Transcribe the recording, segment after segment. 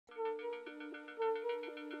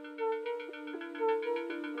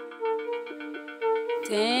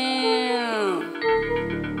Damn.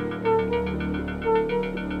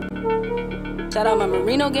 Shout out my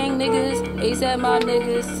Merino gang niggas, ASAP Mob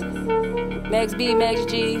niggas, Max B, Max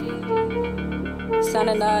G,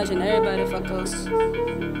 Sana Naj, and everybody fuck us.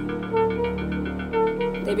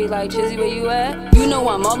 They be like, Chizzy, where you at? You know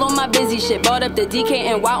I'm all on my busy shit. Bought up the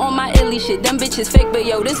DKNY on my illy shit. Them bitches fake, but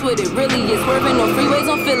yo, this what it really is. Swerving on freeways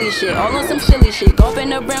on Philly shit. All on some silly shit. Golf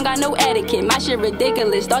in the brim, got no etiquette. My shit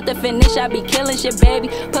ridiculous. Start to finish, I be killing shit, baby.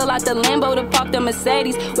 Pull out the Lambo to park the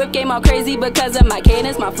Mercedes. Whip game all crazy because of my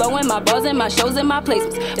cadence, my flow and my bars and my shows and my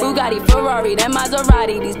placements. Bugatti, Ferrari, then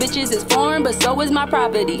Maserati. These bitches is foreign, but so is my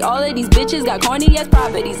property. All of these bitches got corny ass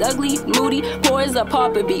properties. Ugly, moody, poor as a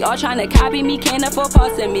pauper be. All trying to copy me, can't afford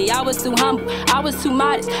parts of me. I was too humble, I was too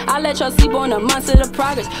modest. I let y'all sleep on the months of the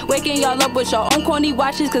progress. Waking y'all up with your own corny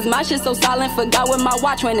watches, cause my shit so silent, forgot with my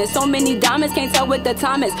watch. When there's so many diamonds, can't tell what the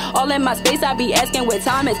time is. All in my space, I be asking what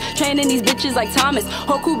time is. Training these bitches like Thomas.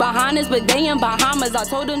 Whole crew behind us, but they in Bahamas. I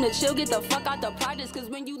told them to chill, get the fuck out the projects, cause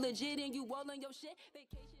when you legit and you all on your shit,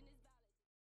 vacation.